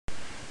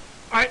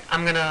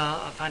I'm going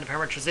to find a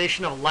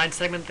parameterization of a line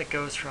segment that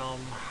goes from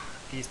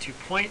these 2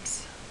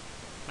 points.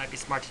 Might be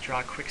smart to draw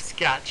a quick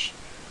sketch.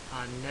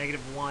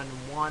 -1,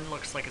 1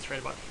 looks like it's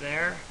right about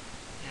there,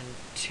 and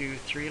 2,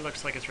 3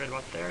 looks like it's right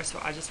about there. So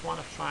I just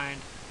want to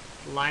find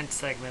a line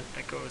segment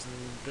that goes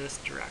in this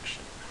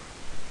direction.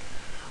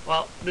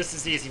 Well, this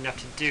is easy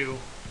enough to do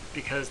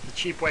because the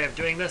cheap way of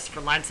doing this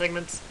for line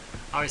segments,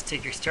 always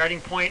take your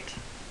starting point,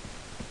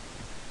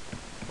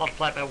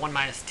 multiply it by 1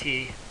 minus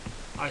t.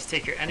 Always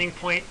take your ending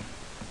point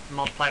and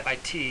multiply it by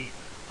t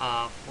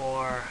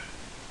for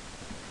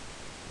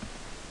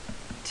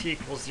t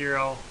equals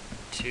 0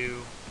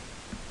 to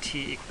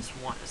t equals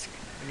 1.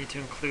 We need to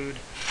include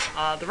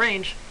the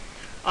range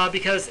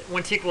because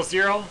when t equals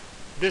 0,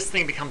 this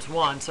thing becomes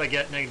 1, so I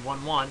get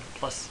 -1, 1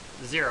 plus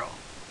 0.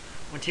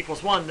 When t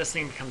equals 1, this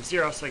thing becomes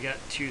 0, so I get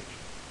 2,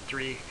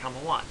 3,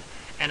 1.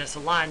 And it's a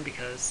line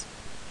because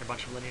they're a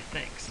bunch of linear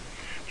things.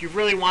 If you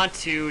really want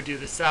to do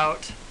this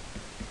out,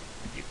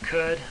 you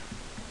could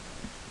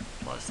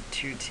plus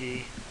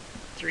 2t,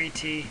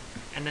 3t,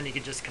 and then you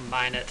could just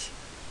combine it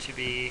to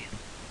be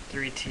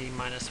 3t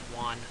minus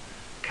 1,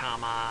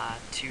 comma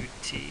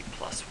 2t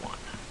plus 1.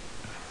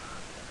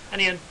 And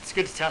again, it's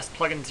good to test.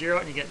 Plug in 0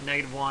 and you get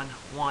 -1,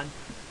 1.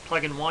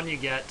 Plug in 1, you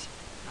get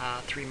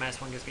 3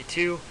 minus 1 gives me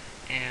 2,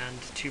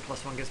 and 2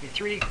 plus 1 gives me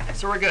 3.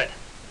 So we're good.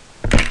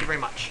 Thank you very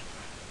much.